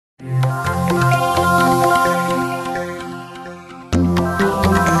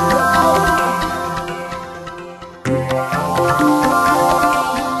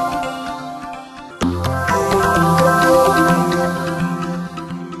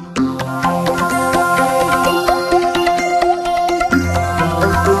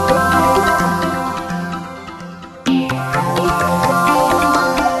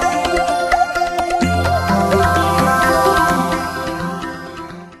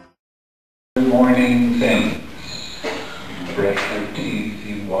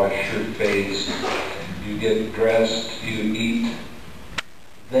get dressed, you eat,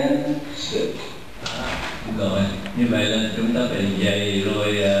 then sit. Rồi, như vậy là chúng ta phải dậy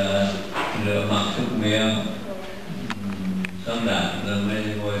rồi rửa mặt súc miệng, xong đạp rồi mới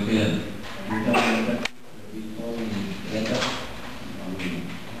ngồi thiền.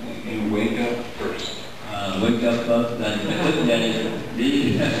 You wake up first. Wake up first, then thức dậy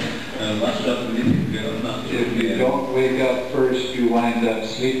đi wash up đi rửa mặt. If you don't wake up first, you wind up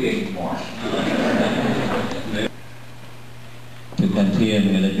sleeping more. Thực hành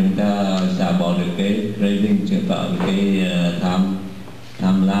thiền nghĩa là chúng ta xả bỏ được cái craving, chữa tạo cái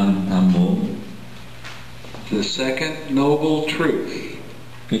tham lam, tham muốn. The second noble truth.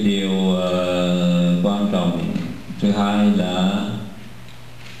 Cái điều quan trọng thứ hai là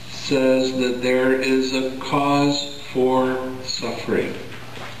says that there is a cause for suffering.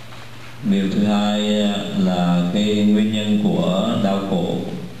 Điều thứ hai là cái nguyên nhân của đau khổ.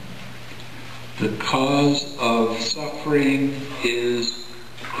 The cause of suffering is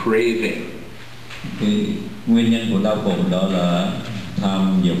craving. Cái nguyên nhân của đau khổ đó là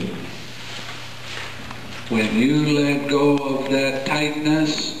tham dục. When you let go of that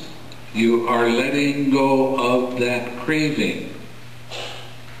tightness, you are letting go of that craving.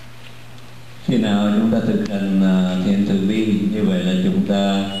 Khi nào chúng ta thực hành thiền từ bi, như vậy là chúng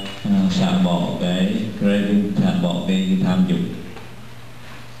ta xả bỏ cái craving, xả bỏ cái tham dục.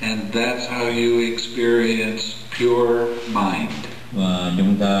 And that's how you experience pure mind. Và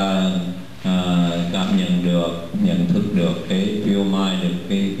chúng ta cảm nhận được, nhận thức được cái pure mind, được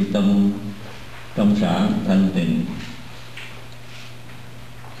cái tâm trong sáng, thanh tịnh.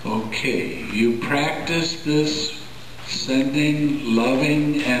 Okay, you practice this, sending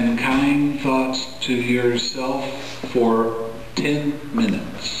loving and kind thoughts to yourself for 10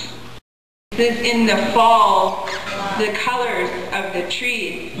 minutes. This is in the fall, the colors of the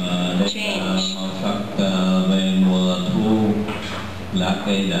trees change. Màu sắc về mùa thu, lá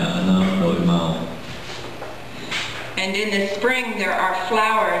cây đã đổi màu. And in the spring there are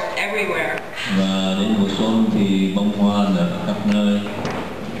flowers everywhere. Và đến mùa xuân thì bông hoa nở khắp nơi.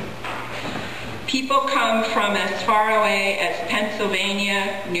 People come from as far away as Pennsylvania,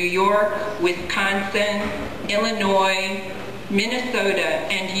 New York, Wisconsin, Illinois, Minnesota,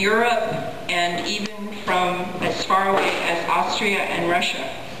 and Europe, and even from as far away as Austria and Russia.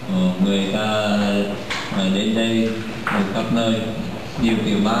 Người ta đến đây từ khắp nơi, nhiều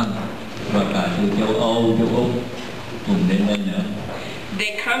tiểu bang và cả từ châu Âu, châu Úc cùng đến đây nữa.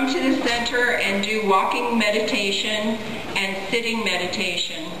 They come to the center and do walking meditation and sitting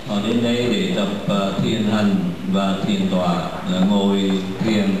meditation. Họ đến đây để tập thiền hành và thiền tọa, ngồi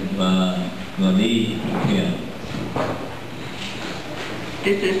thiền và đi thiền.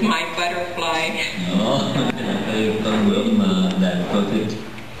 This is my butterfly. Đó, đây con bướm mà đẹp tôi thích.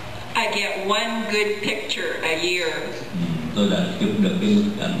 I get one good picture a year. Tôi đã chụp được cái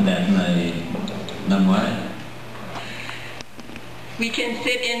bức ảnh đẹp này năm ngoái. We can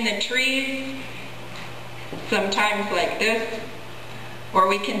sit in the trees, sometimes like this, or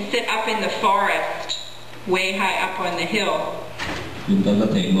we can sit up in the forest, way high up on the hill. Chúng ta có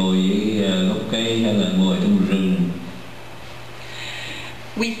thể ngồi dưới gốc cây hay là ngồi trong rừng.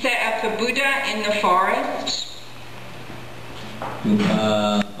 We set up the Buddha in the forest. Chúng ta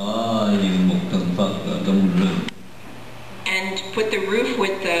có những một thần Phật ở trong rừng. And put the roof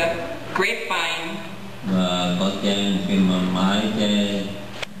with the grapevine. Và có che cái mái che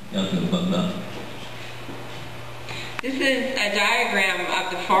cho thần Phật đó. This is a diagram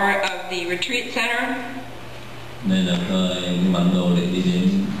of the retreat center. Đây là cái bản đồ để đi đến.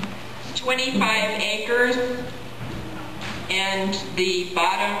 25 acres, and the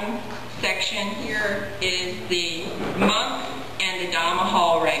bottom section here is the monk and the Dhamma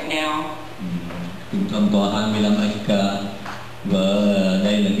hall right now. Trung tâm tọa 25 acre và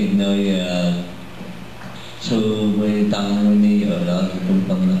đây là cái nơi sư với tăng với ni ở đó, trung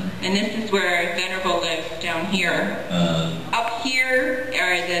tâm đó. And this is where Venerable lives down here. Up here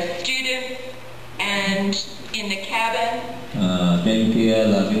are the students, and in the cabin. Trên kia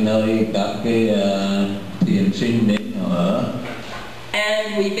là cái nơi các cái thiền sinh đến ở.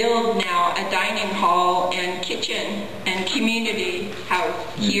 And we build now a dining hall and kitchen and community house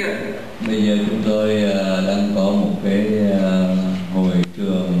here. Bây giờ chúng tôi đang có một cái hội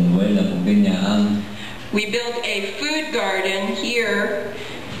trường với là một cái nhà ăn. We built a food garden here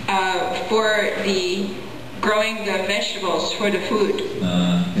for the growing the vegetables for the food.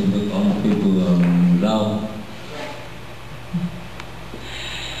 Chúng tôi có một cái vườn rau.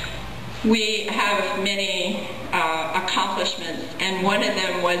 We have many accomplishments, and one of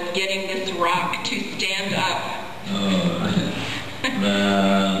them was getting this rock to stand up.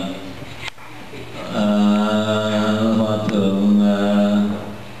 Và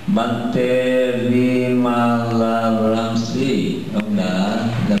Bhante Vimalaramsi, ông đã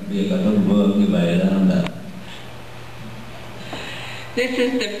làm việc ở trong vườn như vậy là ông đã. This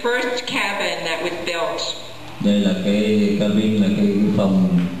is the first cabin that was built. Đây là cái cabin, là cái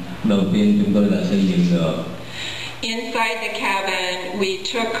phòng đầu tiên chúng tôi đã xây dựng được. Inside the cabin, we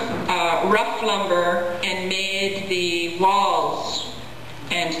took rough lumber and made the walls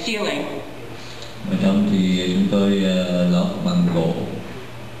and ceiling. Ở trong thì chúng tôi lót bằng gỗ.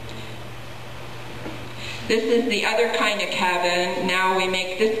 This is the other kind of cabin. Now we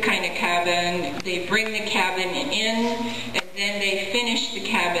make this kind of cabin. They bring the cabin in, and then they finish the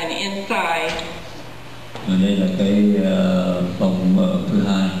cabin inside. Và đây là cái phòng mở thứ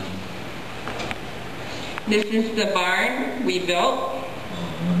hai. This is the barn we built.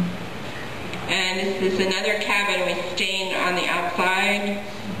 And this is another cabin we stained on the outside.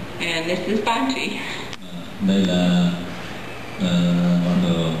 And this is Bhante. Đây là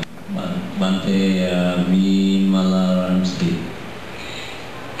Bhante Vimalaramsi.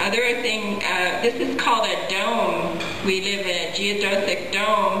 Other thing, this is called a dome. We live in a geodesic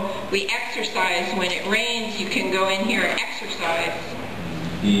dome. We exercise. When it rains, you can go in here and exercise.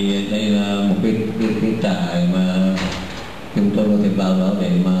 Thì đây là một cái trại mà chúng tôi có thể vào đó để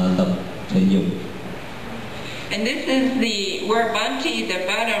mà tập thể dục. And this is where Bhante, the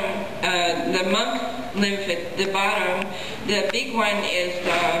bottom, the monk live at the bottom. The big one is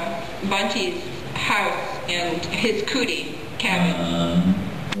Bhante's house and his kuti cabin.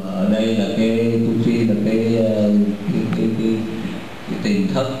 Và ở đây là cái kuti, là cái tỉnh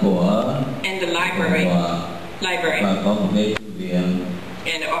thất của and the library. Và có một cái thư viện.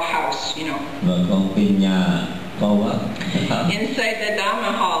 And a house, you know. Và có một cái nhà có quá. Inside the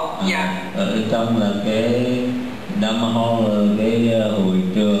Dhamma hall, yeah. Ở trong là cái Dhamma hall, là cái hội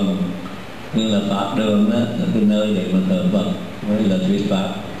trường, như là pháp đường đó, là cái nơi để mà thờ Phật với là thuyết pháp.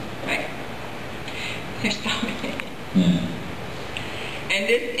 Right. There's so many. Yeah. And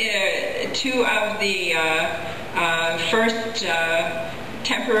this two of the first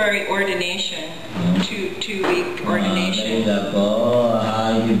temporary ordination, two-week ordination. Đây là có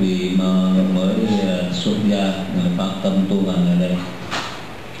hai cái vị mà mới xuất gia, phát tâm tu hành ở đây.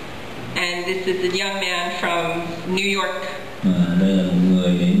 And this is a young man from New York. Đây là một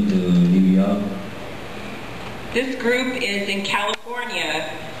người đến từ New York. This group is in California.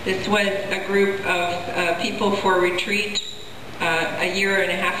 This was a group of people for retreat a year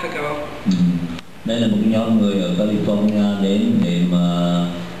and a half ago. Đây là một nhóm người ở California đến để mà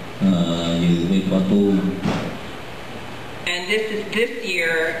dự cái khóa tu. And this is this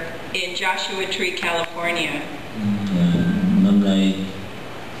year in Joshua Tree, California. Năm nay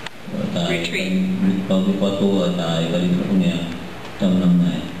tại retreat. Có cái khóa tu ở tại California trong năm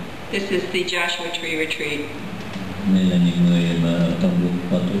này. This is the Joshua Tree retreat. Đây là những người mà ở trong cái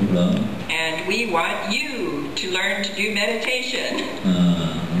khóa tu đó. And we want you to learn to do meditation.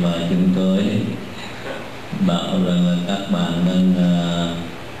 Và chúng tôi bảo rằng là các bạn nên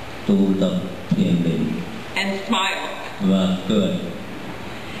tu tập thiền định. And smile. Và cười.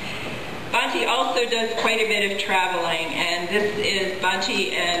 Bhante also does quite a bit of traveling, and this is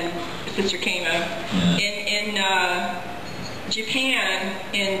Bhante and Sister Kema. Yeah. In Japan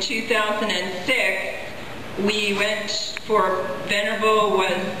in 2006, we went for Venerable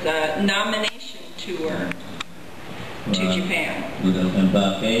was nomination tour to Japan.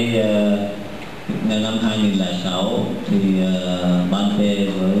 Và cái năm 2006 thì Bhante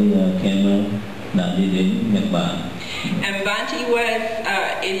với Kema đã đi đến Nhật Bản. And Bhante was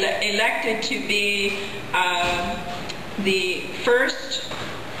elected to be the first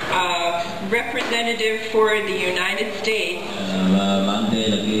representative for the United States. Và Bhante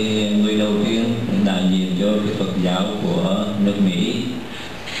là cái người đầu tiên đại diện cho cái Phật giáo của nước Mỹ.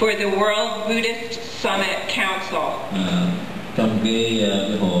 For the World Buddhist Summit Council. Trong cái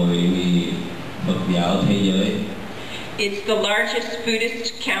hội Phật giáo thế giới. It's the largest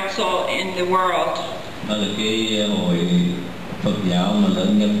Buddhist council in the world. Đó là cái hội Phật giáo mà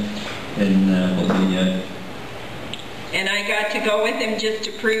lớn nhất trên thế giới. And I got to go with him just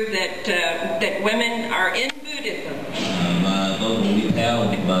to prove that women are in Buddhism. Và tôi cũng đi theo,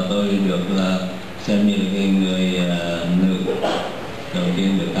 và tôi được là xem như là cái người nữ đầu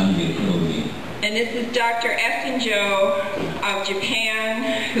tiên được tham dự cái hội nghị. And this is Dr. Essenjo of Japan,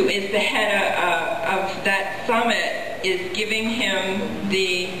 who is the head of that summit, is giving him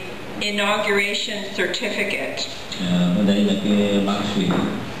the inauguration certificate. Ở đây là cái bác sĩ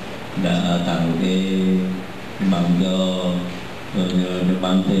đã tặng cái bằng cho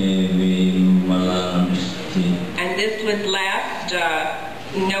Bhante Vimalaramsi. And this was last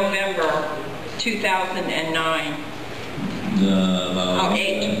November 2009. vào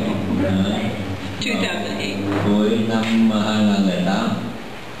 2008. Cuối năm 2008.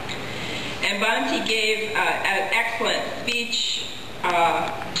 And Bhante gave an excellent speech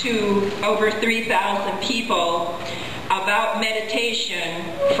to over 3,000 people about meditation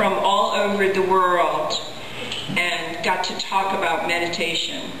from all over the world, and got to talk about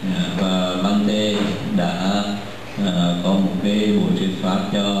meditation. Và Bhante đã có một cái buổi thuyết pháp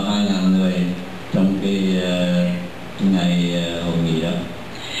cho 2.000 người trong cái ngày hội nghị đó.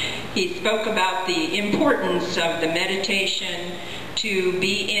 He spoke about the importance of the meditation to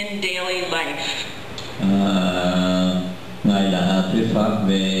be in daily life. Ngài đã thuyết pháp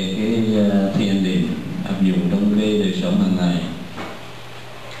về cái thiền định áp dụng trong cái đời sống hàng ngày.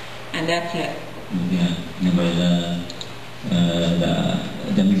 And that's it. Như vậy là đã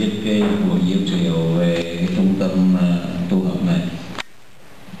chấm dứt cái buổi giới thiệu về cái trung tâm tu học này.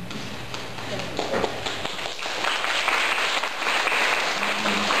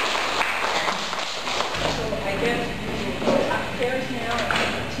 So I guess you go upstairs now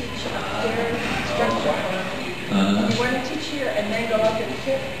and teach upstairs instruction. You want to teach here and then go up and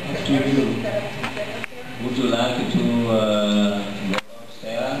sit? Would you like to go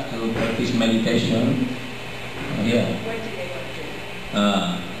upstairs to practice meditation? Yeah.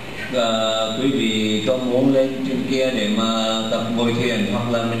 Quý vị có muốn lên trên kia để mà tập ngồi thiền,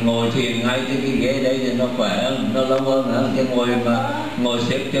 hoặc là mình ngồi thiền ngay trên cái ghế đấy thì nó khỏe, nó lâu hơn hả? Cái ngồi mà ngồi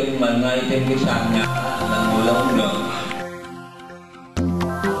xếp chân mà ngay trên cái sàn nhà là ngồi lâu không được.